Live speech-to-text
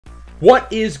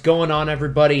What is going on,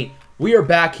 everybody? We are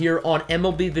back here on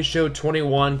MLB the Show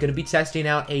 21, going to be testing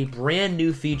out a brand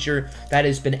new feature that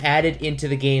has been added into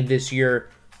the game this year,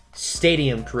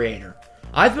 Stadium Creator.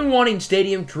 I've been wanting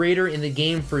Stadium Creator in the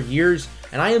game for years,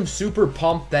 and I am super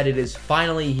pumped that it is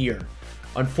finally here.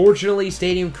 Unfortunately,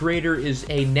 Stadium Creator is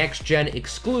a next-gen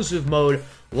exclusive mode.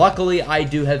 Luckily, I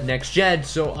do have next-gen,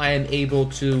 so I am able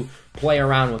to play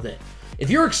around with it. If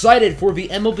you're excited for the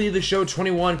MLB the Show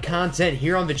 21 content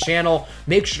here on the channel,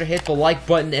 make sure to hit the like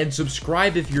button and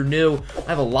subscribe if you're new. I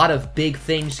have a lot of big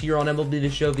things here on MLB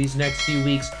the Show these next few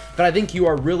weeks that I think you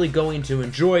are really going to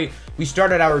enjoy. We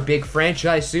started our big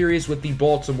franchise series with the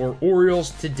Baltimore Orioles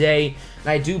today, and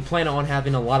I do plan on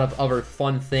having a lot of other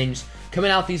fun things coming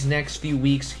out these next few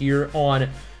weeks here on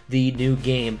the new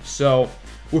game. So,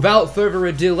 without further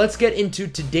ado, let's get into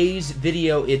today's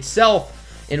video itself,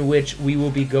 in which we will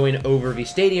be going over the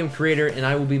Stadium Creator, and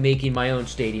I will be making my own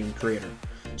Stadium Creator.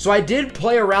 So I did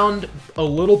play around a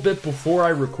little bit before I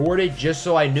recorded, just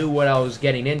so I knew what I was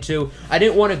getting into. I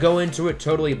didn't want to go into it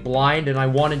totally blind, and I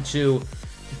wanted to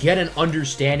get an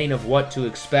understanding of what to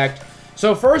expect.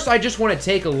 So first, I just want to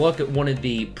take a look at one of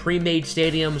the pre-made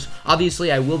stadiums.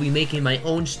 Obviously, I will be making my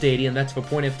own stadium. That's the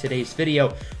point of today's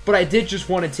video. But I did just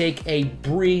want to take a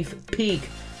brief peek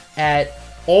at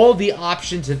all the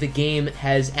options that the game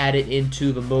has added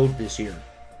into the mode this year.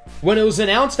 When it was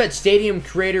announced that Stadium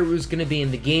Creator was going to be in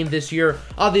the game this year,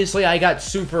 obviously I got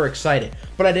super excited,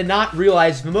 but I did not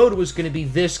realize the mode was going to be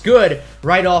this good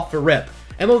right off the rip.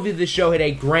 MLB the Show hit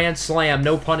a grand slam,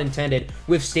 no pun intended,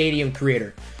 with Stadium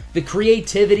Creator. The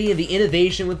creativity and the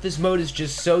innovation with this mode is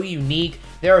just so unique.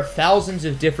 There are thousands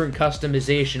of different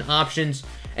customization options,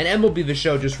 and MLB the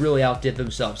Show just really outdid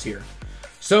themselves here.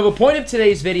 So the point of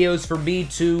today's video is for me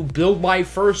to build my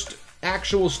first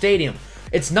actual stadium.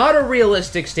 It's not a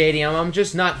realistic stadium. I'm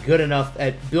just not good enough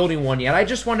at building one yet. I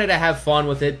just wanted to have fun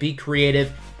with it, be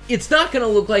creative. It's not going to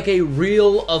look like a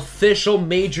real official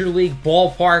Major League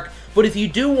ballpark, but if you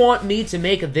do want me to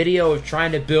make a video of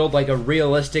trying to build like a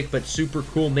realistic but super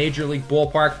cool Major League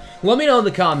ballpark, let me know in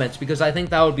the comments because I think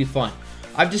that would be fun.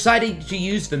 I've decided to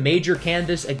use the major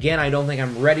canvas. Again, I don't think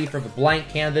I'm ready for the blank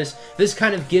canvas. This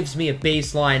kind of gives me a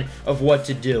baseline of what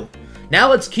to do. Now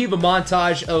let's cue the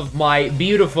montage of my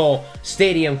beautiful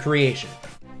stadium creation.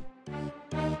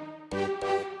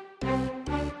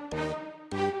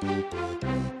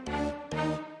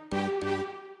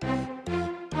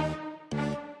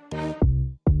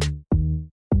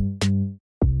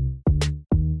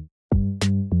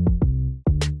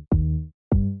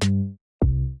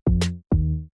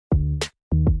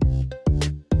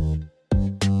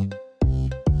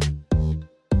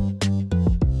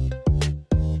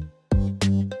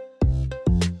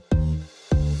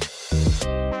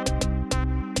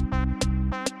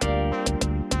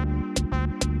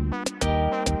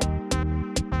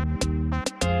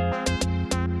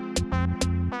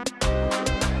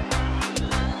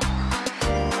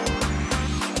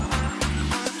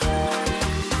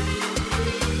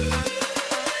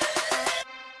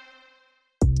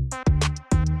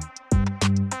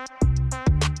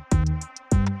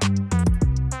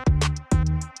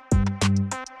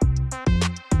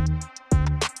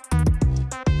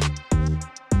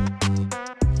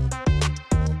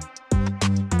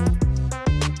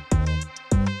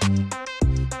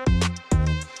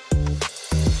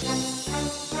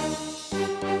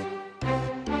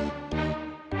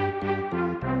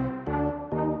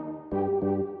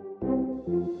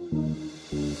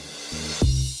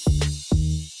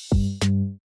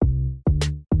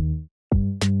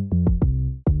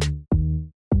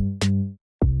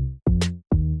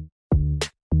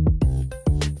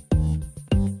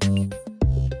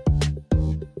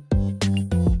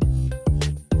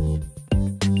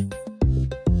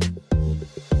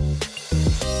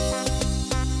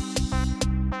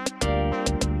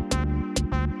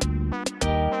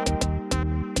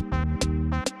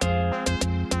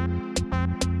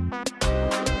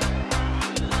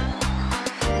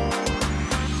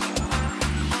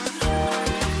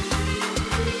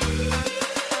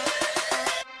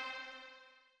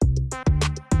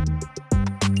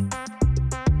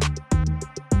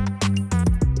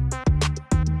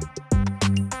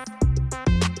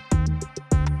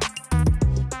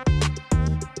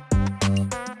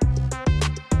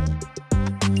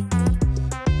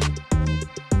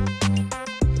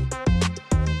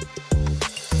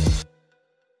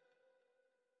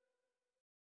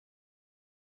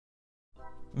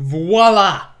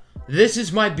 Voila! This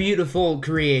is my beautiful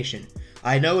creation.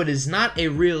 I know it is not a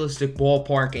realistic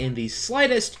ballpark in the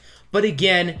slightest, but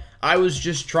again, I was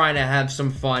just trying to have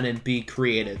some fun and be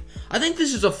creative. I think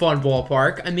this is a fun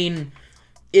ballpark. I mean,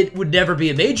 it would never be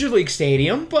a Major League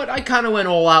Stadium, but I kind of went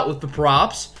all out with the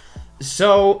props.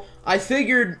 So I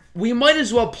figured we might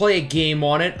as well play a game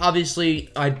on it. Obviously,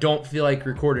 I don't feel like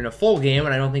recording a full game,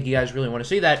 and I don't think you guys really want to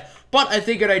see that. But I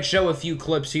figured I'd show a few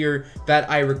clips here that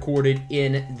I recorded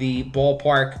in the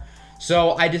ballpark.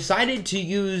 So I decided to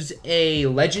use a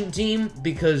legend team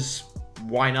because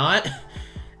why not?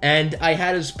 And I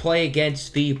had us play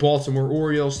against the Baltimore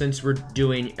Orioles. Since we're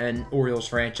doing an Orioles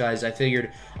franchise, I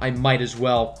figured I might as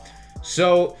well.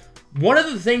 So one of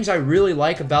the things I really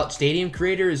like about Stadium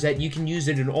Creator is that you can use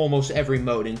it in almost every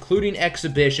mode, including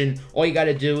Exhibition. All you got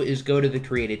to do is go to the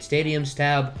Created Stadiums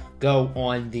tab, go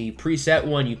on the preset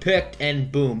one you picked,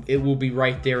 and boom, it will be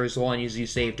right there as long as you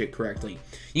saved it correctly.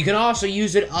 You can also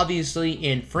use it, obviously,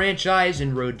 in Franchise,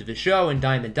 in Road to the Show, and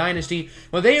Diamond Dynasty.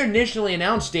 When they initially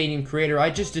announced Stadium Creator, I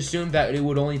just assumed that it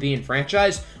would only be in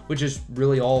Franchise, which is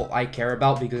really all I care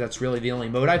about because that's really the only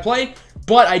mode I play.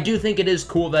 But I do think it is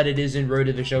cool that it is in Road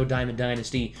to the Show, Diamond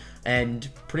Dynasty, and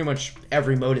pretty much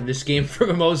every mode in this game for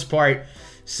the most part.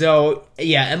 So,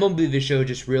 yeah, MLB the Show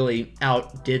just really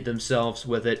outdid themselves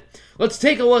with it. Let's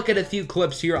take a look at a few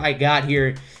clips here I got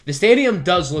here. The stadium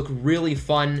does look really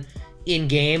fun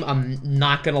in-game, I'm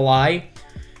not gonna lie.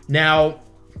 Now,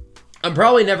 I'm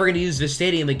probably never gonna use this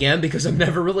stadium again because I'm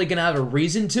never really gonna have a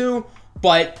reason to,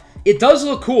 but it does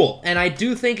look cool, and I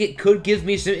do think it could give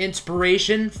me some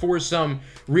inspiration for some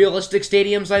realistic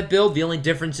stadiums I build. The only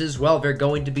difference is, well, they're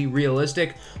going to be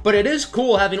realistic, but it is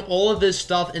cool having all of this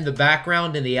stuff in the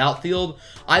background in the outfield.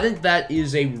 I think that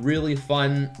is a really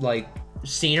fun, like,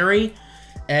 scenery,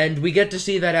 and we get to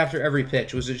see that after every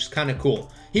pitch, which is just kind of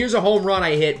cool. Here's a home run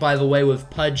I hit, by the way, with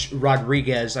Pudge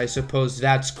Rodriguez. I suppose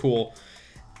that's cool.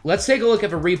 Let's take a look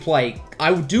at the replay.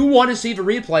 I do want to see the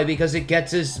replay because it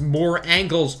gets us more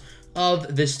angles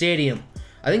of the stadium.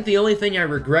 I think the only thing I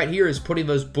regret here is putting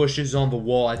those bushes on the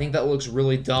wall. I think that looks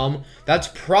really dumb. That's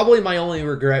probably my only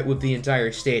regret with the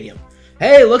entire stadium.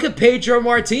 Hey, look at Pedro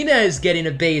Martinez getting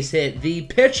a base hit, the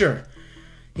pitcher.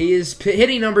 His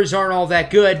hitting numbers aren't all that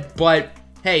good, but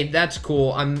hey, that's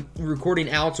cool. I'm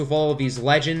recording outs with all of these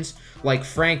legends, like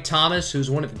Frank Thomas, who's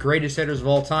one of the greatest hitters of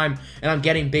all time, and I'm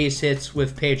getting base hits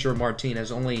with Pedro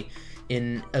Martinez, only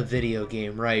in a video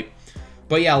game, right?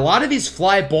 But yeah, a lot of these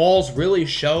fly balls really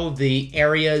show the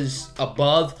areas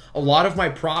above. A lot of my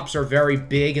props are very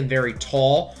big and very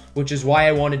tall, which is why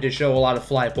I wanted to show a lot of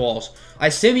fly balls. I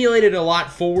simulated a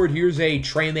lot forward. Here's a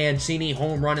Trey Mancini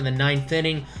home run in the 9th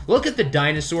inning. Look at the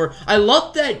dinosaur. I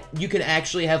love that you can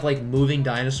actually have, like, moving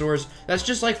dinosaurs. That's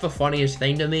just, like, the funniest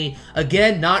thing to me.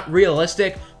 Again, not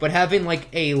realistic, but having, like,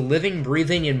 a living,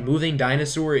 breathing, and moving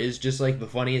dinosaur is just, like, the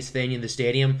funniest thing in the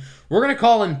stadium. We're gonna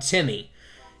call him Timmy.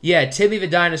 Yeah, Timmy the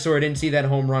dinosaur. Didn't see that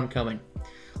home run coming.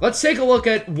 Let's take a look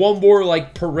at one more,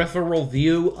 like, peripheral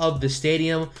view of the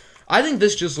stadium. I think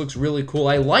this just looks really cool.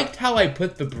 I liked how I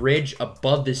put the bridge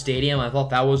above the stadium. I thought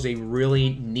that was a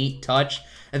really neat touch.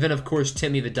 And then, of course,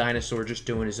 Timmy the dinosaur just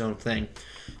doing his own thing.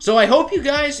 So I hope you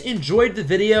guys enjoyed the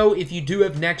video. If you do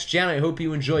have next gen, I hope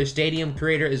you enjoy Stadium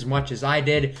Creator as much as I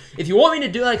did. If you want me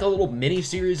to do like a little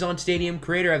mini-series on Stadium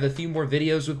Creator, I have a few more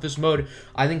videos with this mode.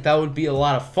 I think that would be a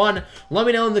lot of fun. Let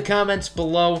me know in the comments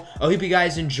below. I hope you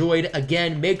guys enjoyed.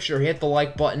 Again, make sure to hit the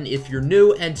like button if you're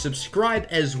new and subscribe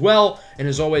as well. And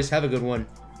as always, have a good one.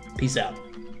 Peace out.